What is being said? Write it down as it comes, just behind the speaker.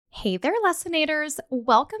Hey there, Lessonators.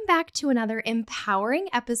 Welcome back to another empowering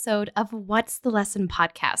episode of What's the Lesson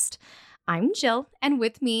podcast. I'm Jill, and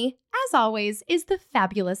with me, as always, is the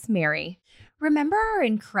fabulous Mary. Remember our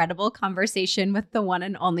incredible conversation with the one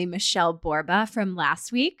and only Michelle Borba from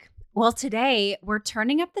last week? Well, today we're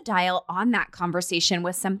turning up the dial on that conversation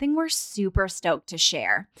with something we're super stoked to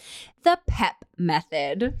share. The PEP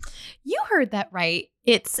method. You heard that right.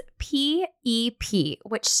 It's PEP,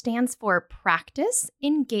 which stands for Practice,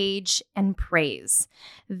 Engage, and Praise.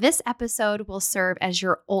 This episode will serve as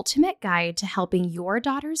your ultimate guide to helping your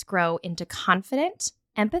daughters grow into confident,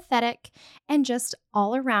 empathetic, and just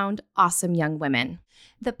all-around awesome young women.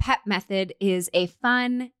 The PEP method is a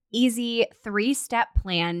fun, easy 3-step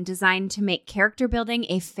plan designed to make character building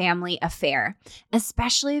a family affair,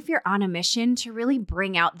 especially if you're on a mission to really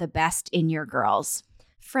bring out the best in your girls.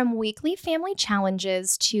 From weekly family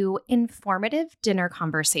challenges to informative dinner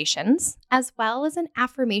conversations, as well as an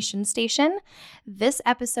affirmation station, this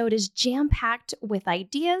episode is jam-packed with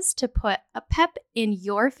ideas to put a pep in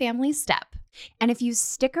your family's step. And if you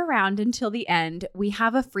stick around until the end, we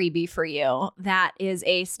have a freebie for you that is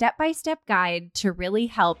a step-by-step guide to really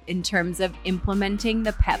help in terms of implementing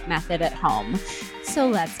the PEP method at home. So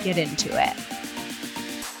let's get into it.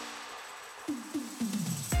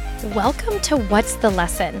 Welcome to What's the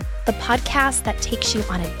Lesson, the podcast that takes you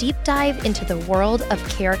on a deep dive into the world of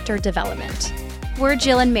character development. We're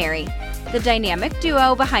Jill and Mary, the dynamic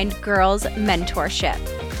duo behind Girls Mentorship.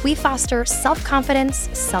 We foster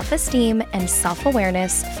self-confidence, self-esteem, and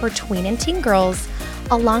self-awareness for tween and teen girls,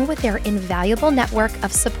 along with their invaluable network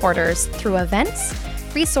of supporters through events,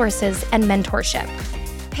 resources, and mentorship.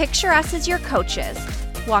 Picture us as your coaches,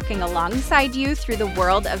 walking alongside you through the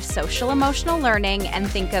world of social-emotional learning, and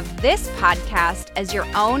think of this podcast as your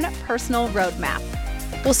own personal roadmap.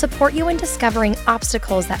 We'll support you in discovering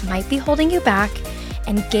obstacles that might be holding you back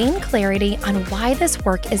and gain clarity on why this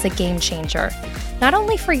work is a game changer, not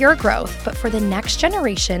only for your growth, but for the next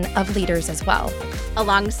generation of leaders as well.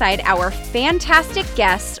 Alongside our fantastic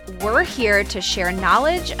guests, we're here to share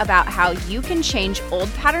knowledge about how you can change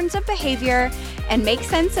old patterns of behavior and make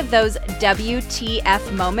sense of those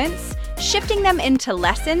WTF moments, shifting them into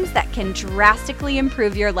lessons that can drastically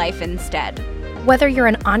improve your life instead. Whether you're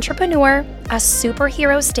an entrepreneur, a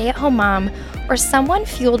superhero stay-at-home mom, or someone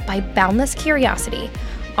fueled by boundless curiosity,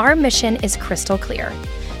 our mission is crystal clear: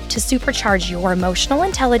 to supercharge your emotional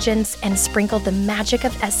intelligence and sprinkle the magic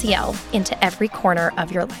of SEL into every corner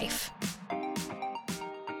of your life.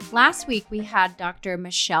 Last week, we had Dr.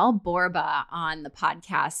 Michelle Borba on the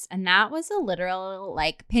podcast, and that was a literal,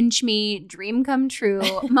 pinch me, dream come true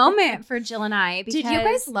moment for Jill and I. Did you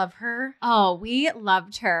guys love her? Oh, we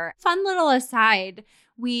loved her. Fun little aside.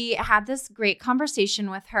 We had this great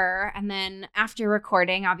conversation with her, and then after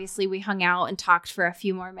recording, obviously, we hung out and talked for a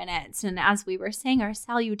few more minutes. And as we were saying our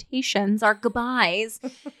salutations, our goodbyes,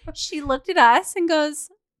 she looked at us and goes,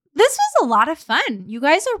 "This was a lot of fun. You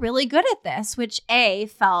guys are really good at this," which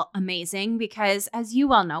felt amazing because, as you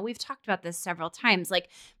well know, we've talked about this several times,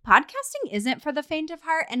 podcasting isn't for the faint of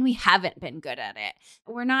heart, and we haven't been good at it.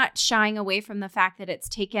 We're not shying away from the fact that it's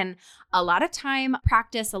taken a lot of time,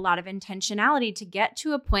 practice, a lot of intentionality to get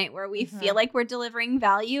to a point where we feel like we're delivering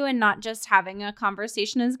value and not just having a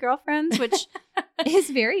conversation as girlfriends, which is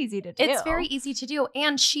very easy to do. It's very easy to do.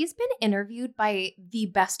 And she's been interviewed by the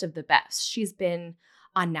best of the best. She's been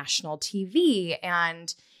on national TV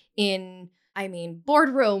and in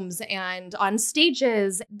boardrooms and on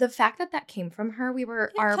stages. The fact that came from her,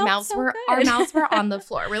 our mouths were on the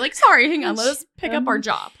floor. We're like, sorry, hang on, let us pick up our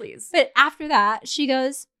jaw, please. But after that, she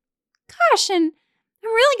goes, "Gosh, and I'm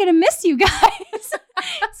really gonna miss you guys."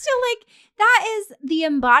 So that is the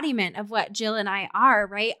embodiment of what Jill and I are,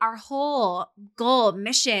 right? Our whole goal,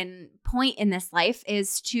 mission, point in this life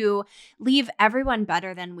is to leave everyone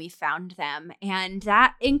better than we found them. And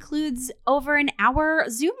that includes over an hour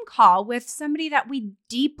Zoom call with somebody that we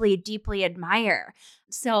deeply, deeply admire.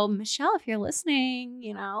 So Michelle, if you're listening,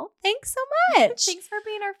 thanks so much. Thanks for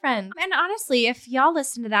being our friend. And honestly, if y'all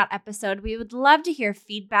listen to that episode, we would love to hear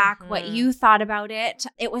feedback, what you thought about it.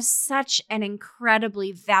 It was such an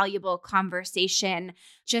incredibly valuable conversation.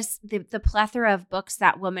 Just the plethora of books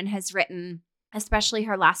that woman has written, especially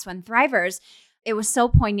her last one, Thrivers. It was so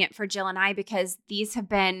poignant for Jill and I because these have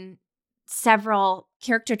been several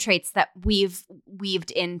character traits that we've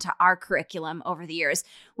weaved into our curriculum over the years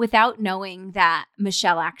without knowing that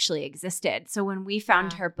Michelle actually existed. So when we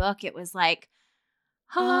found her book, it was like,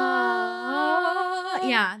 the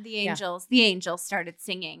angels started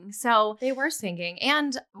singing. So they were singing.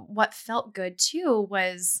 And what felt good too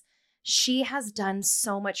was she has done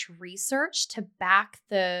so much research to back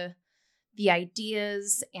the the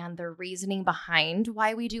ideas and the reasoning behind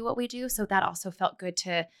why we do what we do. So that also felt good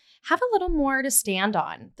to have a little more to stand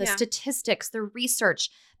on. The statistics, the research,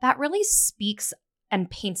 that really speaks and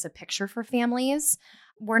paints a picture for families.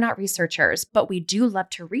 We're not researchers, but we do love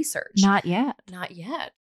to research. Not yet. Not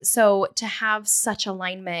yet. So to have such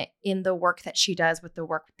alignment in the work that she does with the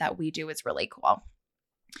work that we do is really cool.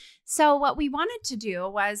 So what we wanted to do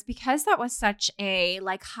was, because that was such a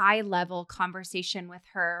high level conversation with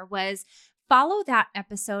her, was follow that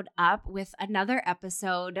episode up with another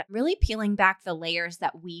episode, really peeling back the layers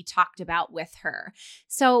that we talked about with her.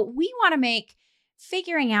 So we want to make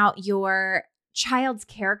figuring out your child's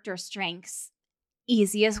character strengths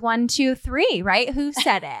easy as 1, 2, 3, right? Who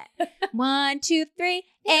said it? 1, 2, 3,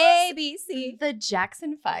 A, B, C. The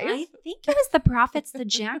Jackson 5. I think it was the Prophets, the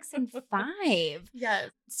Jackson 5.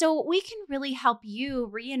 Yes. So we can really help you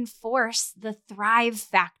reinforce the thrive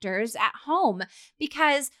factors at home,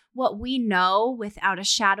 because what we know without a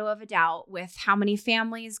shadow of a doubt with how many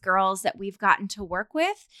families, girls that we've gotten to work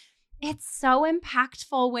with, it's so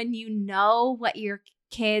impactful when you know what your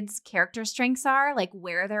kids' character strengths are,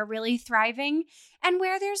 where they're really thriving and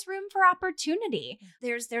where there's room for opportunity.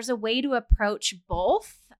 There's a way to approach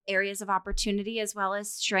both areas of opportunity as well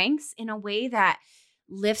as strengths in a way that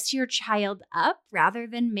lifts your child up rather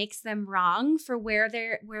than makes them wrong for where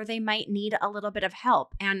they might need a little bit of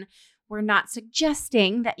help. And we're not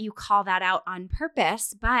suggesting that you call that out on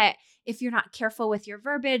purpose, but if you're not careful with your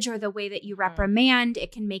verbiage or the way that you reprimand,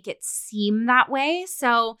 it can make it seem that way.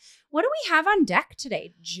 So what do we have on deck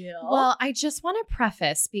today, Jill? Well, I just want to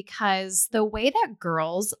preface, because the way that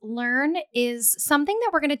girls learn is something that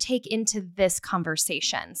we're going to take into this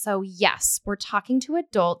conversation. So yes, we're talking to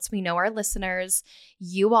adults. We know our listeners,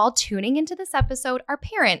 you all tuning into this episode are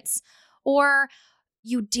parents, or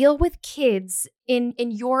you deal with kids in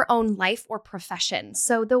your own life or profession.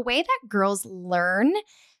 So the way that girls learn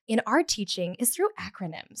in our teaching is through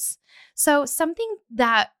acronyms. So something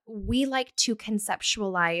that we like to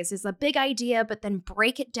conceptualize is a big idea, but then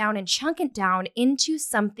break it down and chunk it down into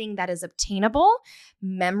something that is obtainable,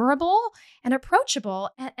 memorable, and approachable.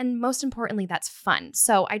 And most importantly, that's fun.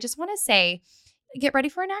 So I just want to say, get ready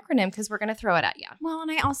for an acronym, because we're going to throw it at you. Well,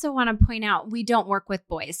 and I also want to point out, we don't work with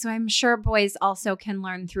boys. So I'm sure boys also can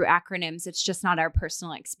learn through acronyms. It's just not our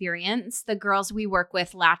personal experience. The girls we work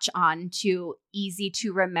with latch on to easy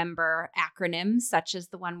to remember acronyms, such as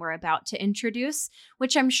the one we're about to introduce,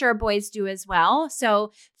 which I'm sure boys do as well.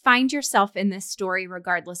 So find yourself in this story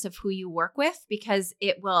regardless of who you work with, because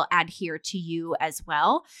it will adhere to you as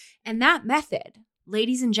well. And that method,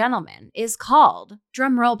 ladies and gentlemen, is called,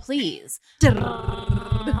 drum roll please,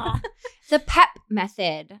 the PEP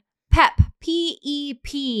method. PEP,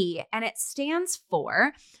 P-E-P, and it stands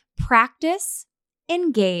for practice,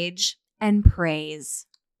 engage, and praise.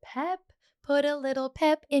 PEP, put a little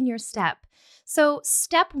pep in your step. So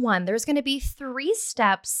step 1, there's going to be 3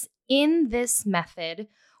 steps in this method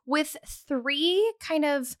with 3 kind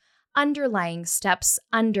of underlying steps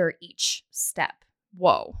under each step.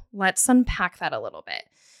 Whoa, let's unpack that a little bit.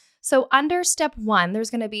 So under step 1, there's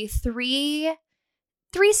going to be three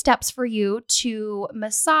steps for you to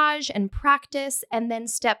massage and practice. And then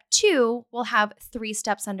step 2 will have 3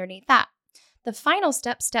 steps underneath that. The final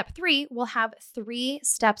step, step 3, will have 3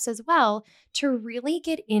 steps as well to really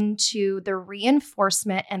get into the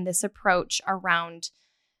reinforcement and this approach around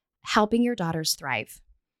helping your daughters thrive.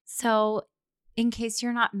 So in case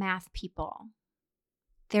you're not math people,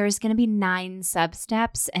 there's going to be 9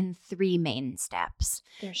 sub-steps and 3 main steps.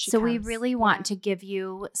 So we really want to give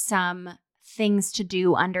you some things to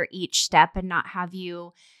do under each step and not have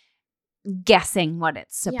you guessing what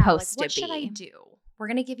it's supposed to be. What should I do? We're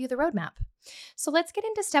going to give you the roadmap. So let's get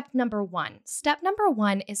into step number 1. Step number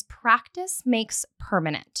 1 is practice makes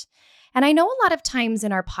permanent. And I know a lot of times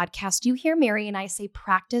in our podcast, you hear Mary and I say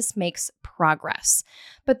practice makes progress.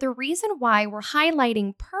 But the reason why we're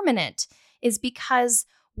highlighting permanent is because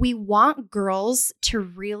we want girls to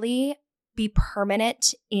really be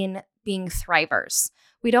permanent in being thrivers.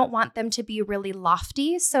 We don't want them to be really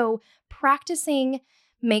lofty. So practicing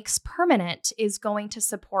makes permanent is going to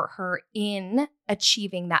support her in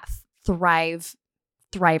achieving that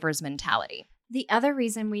thriver's mentality. The other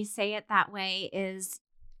reason we say it that way is,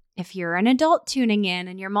 if you're an adult tuning in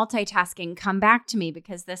and you're multitasking, come back to me,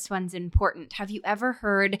 because this one's important. Have you ever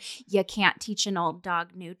heard you can't teach an old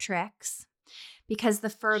dog new tricks? Because the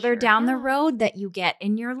further down the road that you get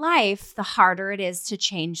in your life, the harder it is to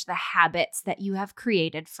change the habits that you have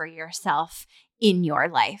created for yourself in your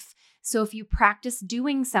life. So if you practice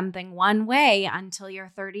doing something one way until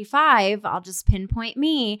you're 35, I'll just pinpoint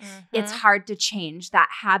me, it's hard to change. That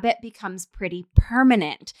habit becomes pretty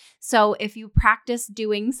permanent. So if you practice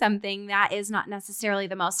doing something that is not necessarily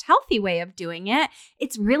the most healthy way of doing it,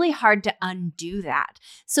 it's really hard to undo that.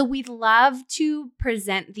 So we'd love to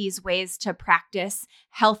present these ways to practice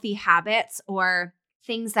healthy habits or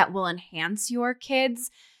things that will enhance your kids'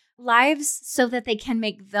 lives so that they can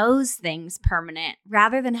make those things permanent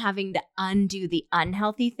rather than having to undo the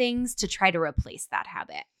unhealthy things to try to replace that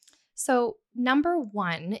habit. So, number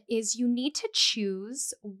one is you need to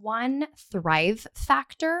choose one thrive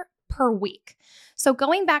factor per week. So,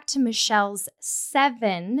 going back to Michelle's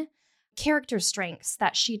 7 character strengths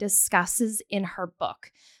that she discusses in her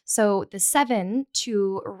book. So, the 7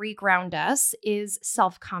 to reground us is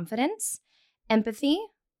self-confidence, empathy,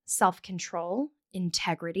 self-control,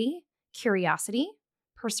 integrity, curiosity,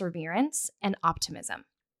 perseverance, and optimism.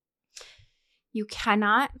 You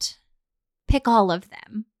cannot pick all of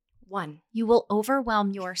them. One. You will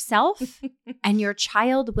overwhelm yourself and your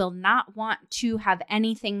child will not want to have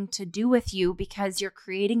anything to do with you because you're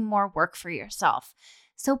creating more work for yourself.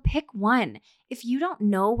 So pick one. If you don't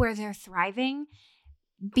know where they're thriving,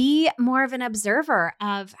 be more of an observer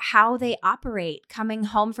of how they operate coming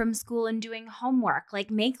home from school and doing homework.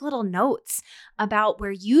 Like make little notes about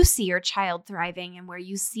where you see your child thriving and where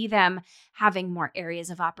you see them having more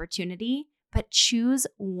areas of opportunity, but choose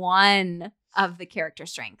one of the character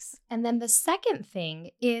strengths. And then the second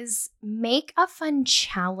thing is make a fun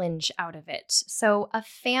challenge out of it. So a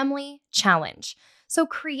family challenge. So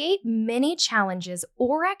create mini challenges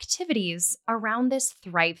or activities around this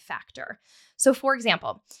thrive factor. So for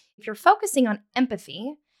example, if you're focusing on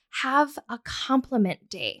empathy, have a compliment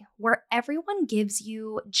day where everyone gives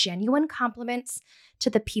you genuine compliments to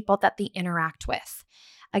the people that they interact with.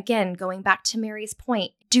 Again, going back to Mary's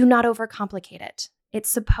point, do not overcomplicate it. It's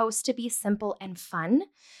supposed to be simple and fun.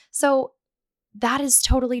 So that is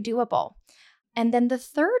totally doable. And then the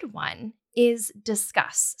third one is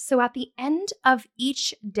discuss. So at the end of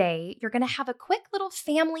each day, you're going to have a quick little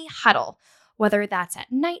family huddle, whether that's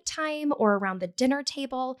at nighttime or around the dinner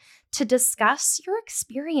table, to discuss your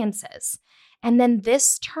experiences. And then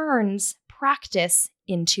this turns practice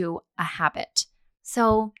into a habit.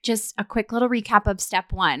 So just a quick little recap of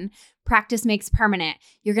step 1. Practice makes permanent.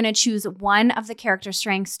 You're going to choose one of the character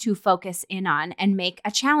strengths to focus in on and make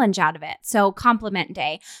a challenge out of it. So compliment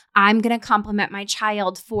day. I'm going to compliment my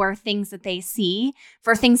child for things that they see,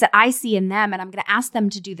 for things that I see in them, and I'm going to ask them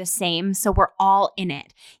to do the same so we're all in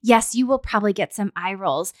it. Yes, you will probably get some eye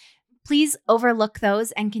rolls. Please overlook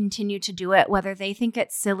those and continue to do it, whether they think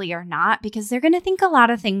it's silly or not, because they're going to think a lot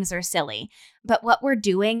of things are silly. But what we're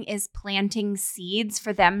doing is planting seeds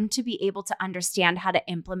for them to be able to understand how to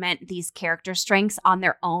implement these character strengths on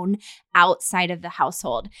their own outside of the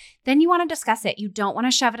household. Then you want to discuss it. You don't want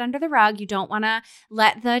to shove it under the rug. You don't want to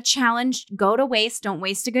let the challenge go to waste. Don't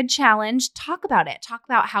waste a good challenge. Talk about it. Talk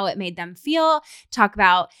about how it made them feel. Talk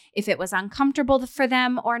about if it was uncomfortable for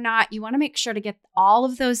them or not. You want to make sure to get all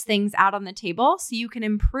of those things out on the table so you can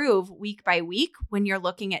improve week by week when you're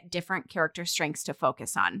looking at different character strengths to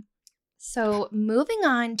focus on. So moving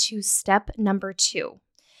on to step number 2,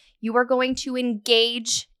 you are going to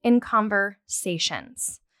engage in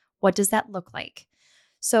conversations. What does that look like?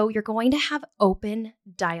 So you're going to have open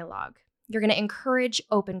dialogue. You're going to encourage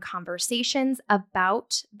open conversations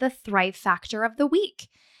about the thrive factor of the week.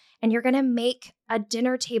 And you're going to make a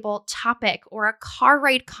dinner table topic or a car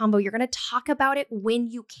ride combo. You're going to talk about it when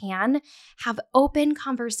you can. Have open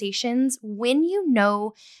conversations when you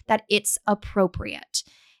know that it's appropriate.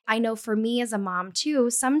 I know for me as a mom too,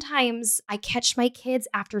 sometimes I catch my kids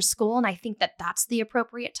after school and I think that that's the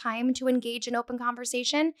appropriate time to engage in open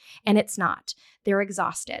conversation, and it's not. They're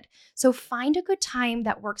exhausted. So find a good time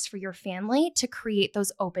that works for your family to create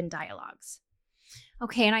those open dialogues.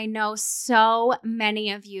 Okay, and I know so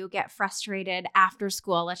many of you get frustrated after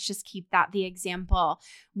school. Let's just keep that the example.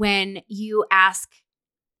 When you ask,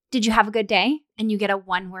 did you have a good day? And you get a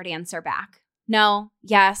one-word answer back. No,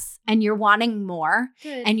 yes, and you're wanting more.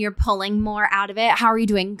 Good. And you're pulling more out of it. How are you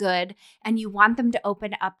doing? Good. And you want them to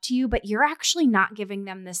open up to you, but you're actually not giving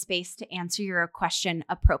them the space to answer your question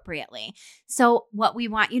appropriately. So what we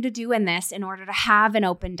want you to do in this, in order to have an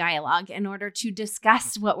open dialogue, in order to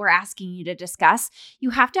discuss what we're asking you to discuss,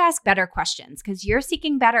 you have to ask better questions because you're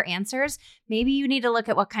seeking better answers. Maybe you need to look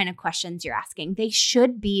at what kind of questions you're asking. They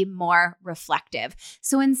should be more reflective.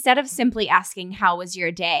 So instead of simply asking, how was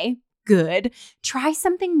your day? good. Try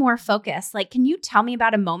something more focused. Like, can you tell me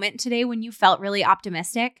about a moment today when you felt really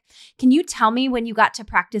optimistic? Can you tell me when you got to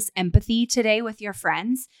practice empathy today with your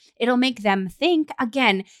friends? It'll make them think.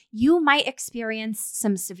 Again, you might experience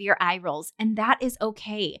some severe eye rolls, and that is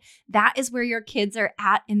okay. That is where your kids are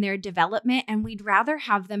at in their development, and we'd rather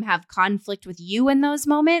have them have conflict with you in those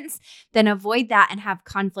moments than avoid that and have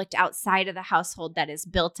conflict outside of the household that is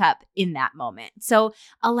built up in that moment. So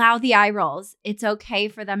allow the eye rolls. It's okay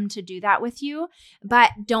for them to do that with you, but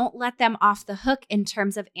don't let them off the hook in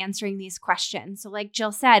terms of answering these questions. So like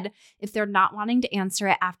Jill said, if they're not wanting to answer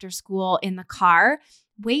it after school in the car,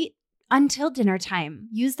 wait until dinner time.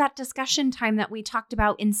 Use that discussion time that we talked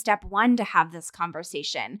about in step 1 to have this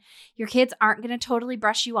conversation. Your kids aren't going to totally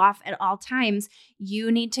brush you off at all times.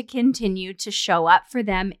 You need to continue to show up for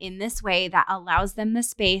them in this way that allows them the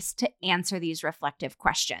space to answer these reflective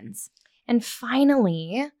questions. And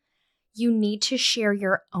finally, you need to share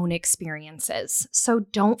your own experiences. So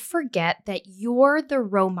don't forget that you're the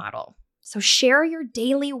role model. So share your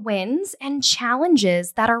daily wins and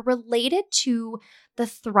challenges that are related to the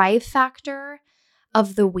thrive factor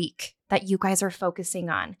of the week that you guys are focusing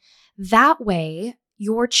on. That way,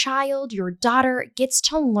 your child, your daughter gets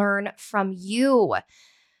to learn from you.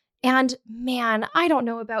 And man, I don't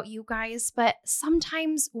know about you guys, but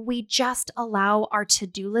sometimes we just allow our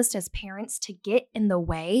to-do list as parents to get in the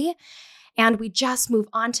way and we just move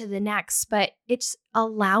on to the next. But it's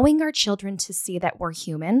allowing our children to see that we're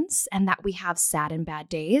humans and that we have sad and bad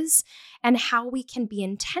days and how we can be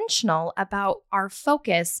intentional about our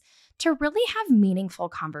focus to really have meaningful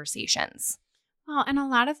conversations. Well, and a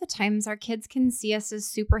lot of the times our kids can see us as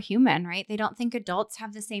superhuman, right? They don't think adults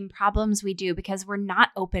have the same problems we do because we're not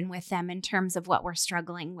open with them in terms of what we're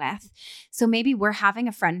struggling with. So maybe we're having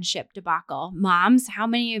a friendship debacle. Moms, how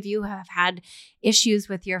many of you have had issues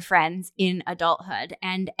with your friends in adulthood?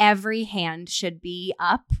 And every hand should be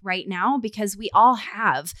up right now because we all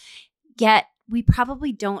have. Yet we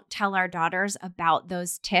probably don't tell our daughters about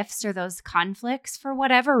those tiffs or those conflicts for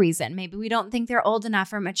whatever reason. Maybe we don't think they're old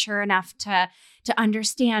enough or mature enough to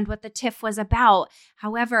understand what the tiff was about.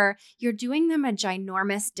 However, you're doing them a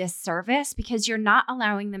ginormous disservice because you're not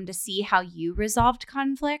allowing them to see how you resolved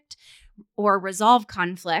conflict or resolve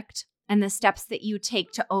conflict and the steps that you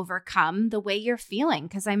take to overcome the way you're feeling.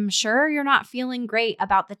 Because I'm sure you're not feeling great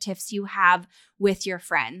about the tiffs you have with your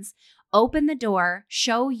friends. Open the door,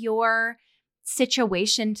 show your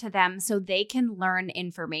situation to them so they can learn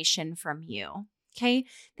information from you. Okay.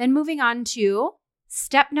 Then moving on to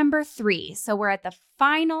step number 3. So we're at the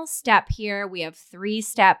final step here. We have 3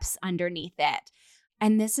 steps underneath it.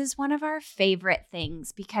 And this is one of our favorite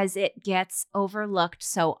things because it gets overlooked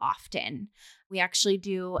so often. We actually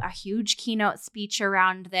do a huge keynote speech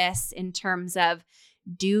around this in terms of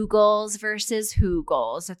do goals versus who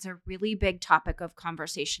goals. It's a really big topic of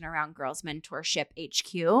conversation around Girls Mentorship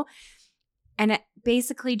HQ. And it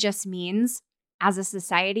basically just means, as a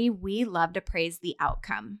society, we love to praise the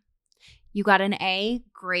outcome. You got an A,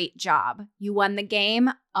 great job. You won the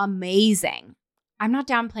game, amazing. I'm not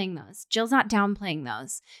downplaying those. Jill's not downplaying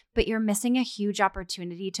those, but you're missing a huge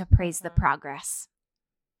opportunity to praise the progress.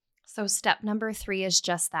 So step number 3 is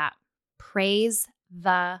just that. Praise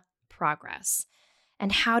the progress.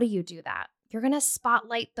 And how do you do that? You're going to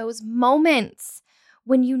spotlight those moments.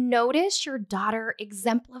 When you notice your daughter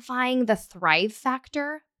exemplifying the thrive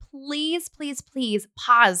factor, please, please, please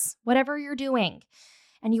pause whatever you're doing.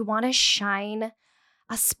 And you want to shine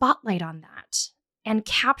a spotlight on that and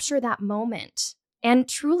capture that moment. And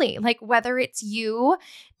truly, like whether it's you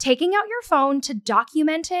taking out your phone to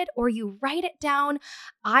document it or you write it down,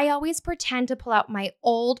 I always pretend to pull out my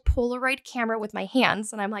old Polaroid camera with my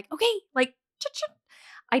hands and I'm like, okay, like,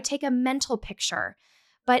 I take a mental picture.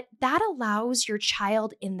 But that allows your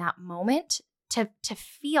child in that moment to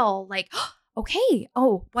feel like, okay,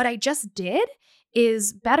 what I just did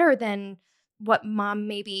is better than what mom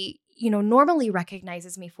maybe, normally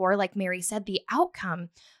recognizes me for, like Mary said, the outcome.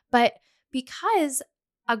 But because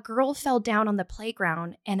a girl fell down on the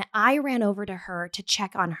playground and I ran over to her to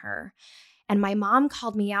check on her, and my mom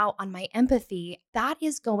called me out on my empathy, that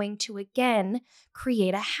is going to, again,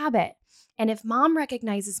 create a habit. And if mom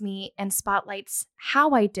recognizes me and spotlights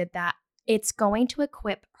how I did that, it's going to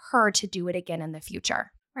equip her to do it again in the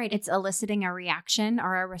future. Right. It's eliciting a reaction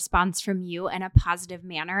or a response from you in a positive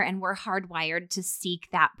manner. And we're hardwired to seek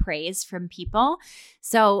that praise from people.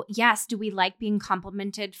 So yes, do we like being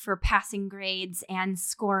complimented for passing grades and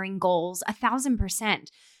scoring goals? 1,000%.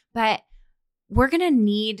 But we're going to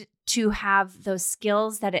need to have those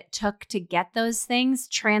skills that it took to get those things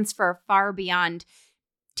transfer far beyond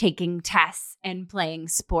taking tests and playing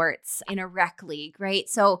sports in a rec league, right?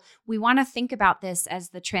 So we want to think about this as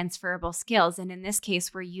the transferable skills. And in this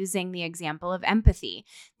case, we're using the example of empathy.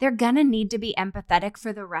 They're going to need to be empathetic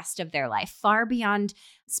for the rest of their life, far beyond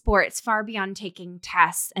sports, far beyond taking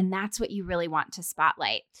tests. And that's what you really want to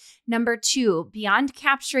spotlight. Number 2, beyond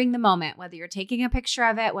capturing the moment, whether you're taking a picture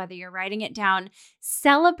of it, whether you're writing it down,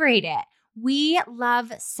 celebrate it. We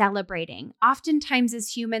love celebrating. Oftentimes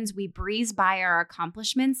as humans, we breeze by our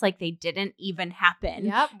accomplishments like they didn't even happen.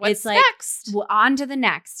 Yep. What's next? Well, on to the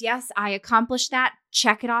next. Yes, I accomplished that.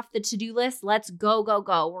 Check it off the to-do list. Let's go, go,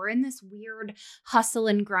 go. We're in this weird hustle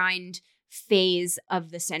and grind phase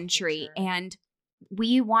of the century. And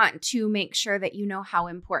we want to make sure that you know how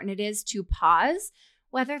important it is to pause,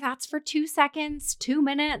 whether that's for 2 seconds, 2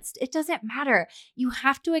 minutes, it doesn't matter. You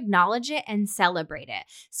have to acknowledge it and celebrate it.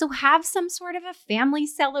 So have some sort of a family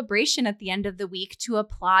celebration at the end of the week to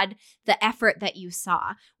applaud the effort that you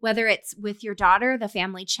saw. Whether it's with your daughter, the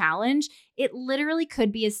family challenge, it literally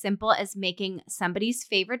could be as simple as making somebody's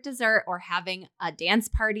favorite dessert or having a dance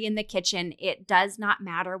party in the kitchen. It does not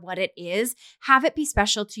matter what it is. Have it be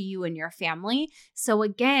special to you and your family. So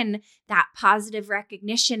again, that positive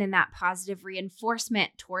recognition and that positive reinforcement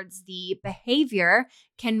towards the behavior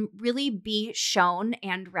can really be shown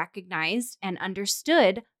and recognized and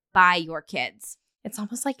understood by your kids. It's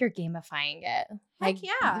almost like you're gamifying it. Heck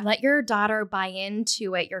yeah. Let your daughter buy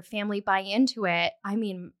into it, your family buy into it. I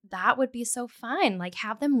mean, that would be so fun. Like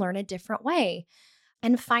have them learn a different way.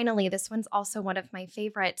 And finally, this one's also one of my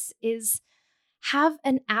favorites, is have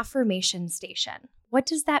an affirmation station. What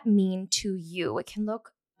does that mean to you? It can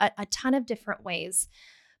look a ton of different ways.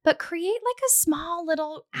 But create like a small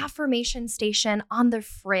little affirmation station on the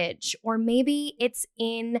fridge, or maybe it's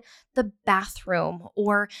in the bathroom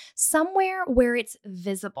or somewhere where it's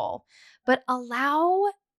visible. But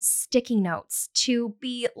allow sticky notes to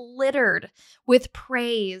be littered with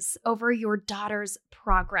praise over your daughter's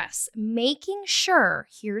progress, making sure,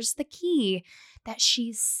 here's the key, that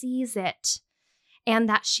she sees it and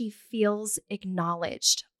that she feels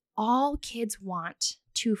acknowledged. All kids want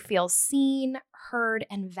to feel seen, heard,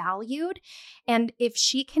 and valued. And if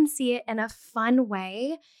she can see it in a fun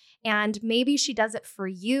way, and maybe she does it for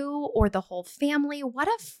you or the whole family, what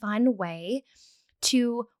a fun way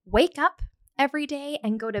to wake up every day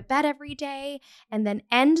and go to bed every day and then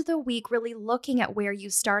end the week really looking at where you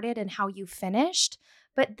started and how you finished.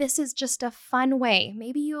 But this is just a fun way.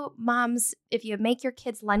 Maybe you moms, if you make your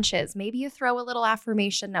kids lunches, maybe you throw a little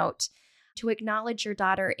affirmation note to acknowledge your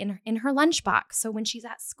daughter in her lunchbox. So when she's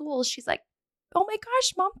at school, she's like, oh my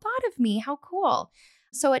gosh, mom thought of me. How cool.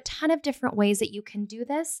 So a ton of different ways that you can do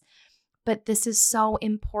this, but this is so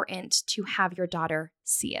important to have your daughter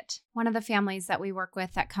see it. One of the families that we work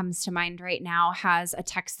with that comes to mind right now has a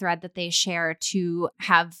text thread that they share to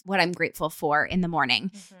have what I'm grateful for in the morning.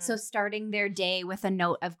 Mm-hmm. So starting their day with a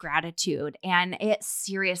note of gratitude, and it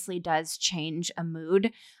seriously does change a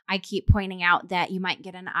mood. I keep pointing out that you might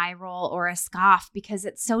get an eye roll or a scoff because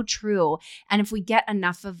it's so true. And if we get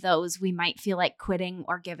enough of those, we might feel like quitting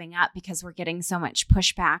or giving up because we're getting so much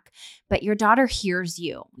pushback. But your daughter hears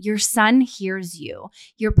you. Your son hears you.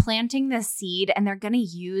 You're planting this seed, and they're going to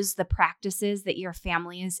use the practices that your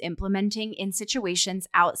family is implementing in situations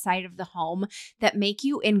outside of the home that make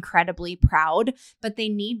you incredibly proud, but they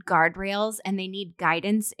need guardrails and they need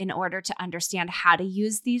guidance in order to understand how to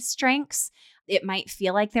use these strengths. It might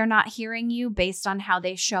feel like they're not hearing you based on how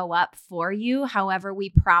they show up for you. However, we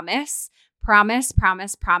promise,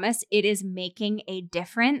 it is making a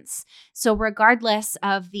difference. So regardless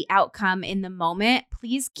of the outcome in the moment,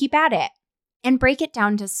 please keep at it. And break it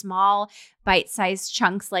down to small, bite-sized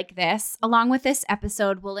chunks like this. Along with this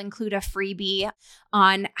episode, we'll include a freebie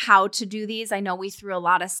on how to do these. I know we threw a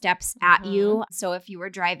lot of steps at you. So if you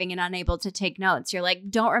were driving and unable to take notes, you're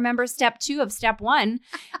like, don't remember step 2 of step 1,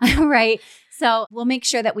 right? So we'll make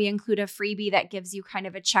sure that we include a freebie that gives you kind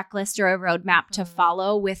of a checklist or a roadmap to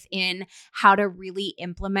follow within how to really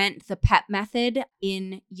implement the PEP method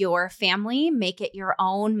in your family. Make it your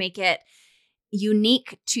own, make it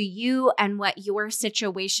unique to you and what your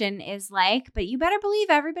situation is like, but you better believe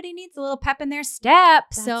everybody needs a little pep in their step.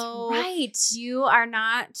 That's so right. You are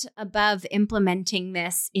not above implementing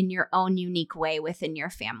this in your own unique way within your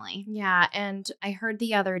family. Yeah. And I heard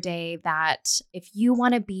the other day that if you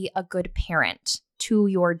want to be a good parent to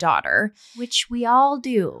your daughter, which we all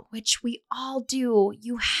do,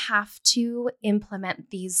 you have to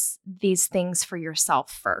implement these things for yourself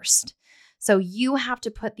first. So you have to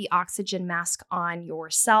put the oxygen mask on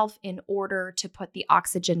yourself in order to put the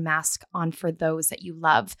oxygen mask on for those that you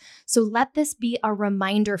love. So let this be a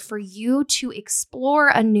reminder for you to explore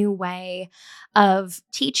a new way of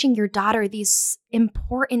teaching your daughter these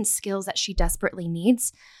important skills that she desperately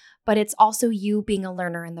needs, but it's also you being a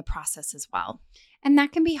learner in the process as well. And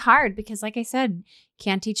that can be hard because, like I said,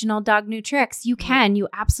 can't teach an old dog new tricks. You can, you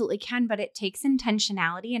absolutely can, but it takes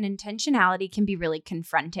intentionality, and intentionality can be really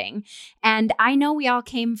confronting. And I know we all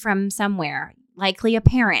came from somewhere, likely a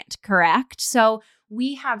parent, correct? So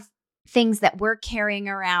we have things that we're carrying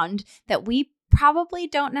around that we probably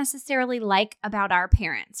don't necessarily like about our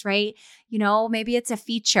parents, right? You know, maybe it's a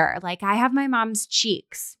feature. Like I have my mom's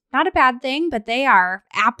cheeks. Not a bad thing, but they are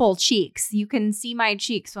apple cheeks. You can see my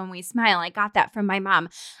cheeks when we smile. I got that from my mom.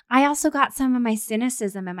 I also got some of my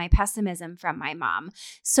cynicism and my pessimism from my mom.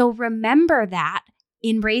 So remember that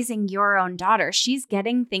in raising your own daughter, she's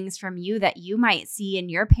getting things from you that you might see in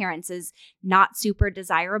your parents as not super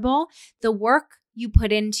desirable. The work you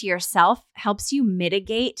put into yourself helps you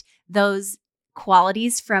mitigate those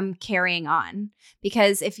qualities from carrying on,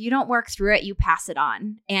 because if you don't work through it, you pass it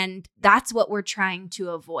on. And that's what we're trying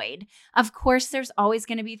to avoid. Of course, there's always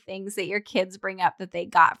going to be things that your kids bring up that they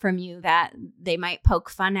got from you that they might poke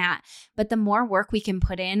fun at. But the more work we can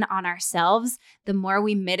put in on ourselves, the more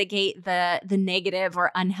we mitigate the negative or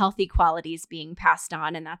unhealthy qualities being passed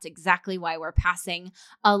on. And that's exactly why we're passing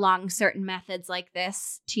along certain methods like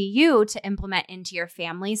this to you to implement into your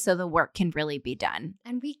family so the work can really be done.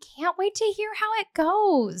 And we can't wait to hear how it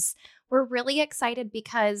goes. We're really excited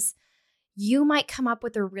because you might come up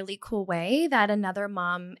with a really cool way that another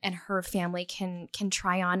mom and her family can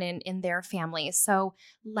try on in their family. So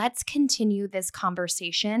let's continue this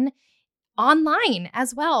conversation online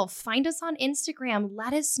as well. Find us on Instagram.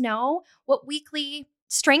 Let us know what weekly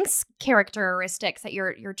strengths characteristics that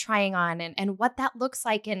you're trying on and what that looks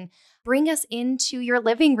like, and bring us into your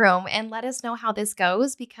living room and let us know how this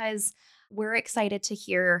goes, because we're excited to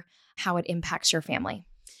hear how it impacts your family.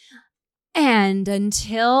 And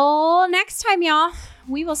until next time, y'all,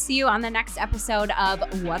 we will see you on the next episode of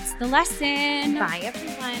What's the Lesson? Bye,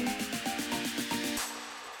 everyone.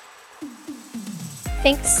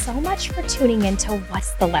 Thanks so much for tuning in to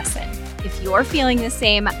What's the Lesson? If you're feeling the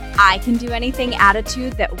same I can do anything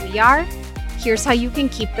attitude that we are, here's how you can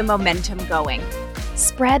keep the momentum going.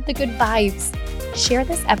 Spread the good vibes. Share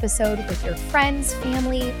this episode with your friends,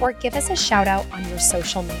 family, or give us a shout out on your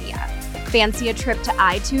social media. Fancy a trip to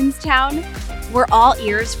iTunes Town? We're all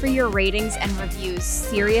ears for your ratings and reviews.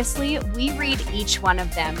 Seriously, we read each one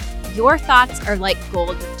of them. Your thoughts are like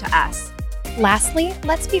gold to us. Lastly,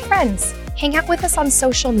 let's be friends. Hang out with us on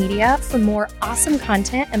social media for more awesome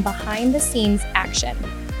content and behind-the-scenes action.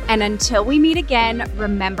 And until we meet again,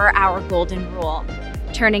 remember our golden rule.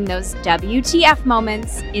 Turning those WTF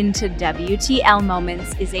moments into WTL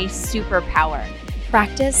moments is a superpower.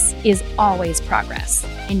 Practice is always progress.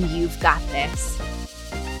 And you've got this.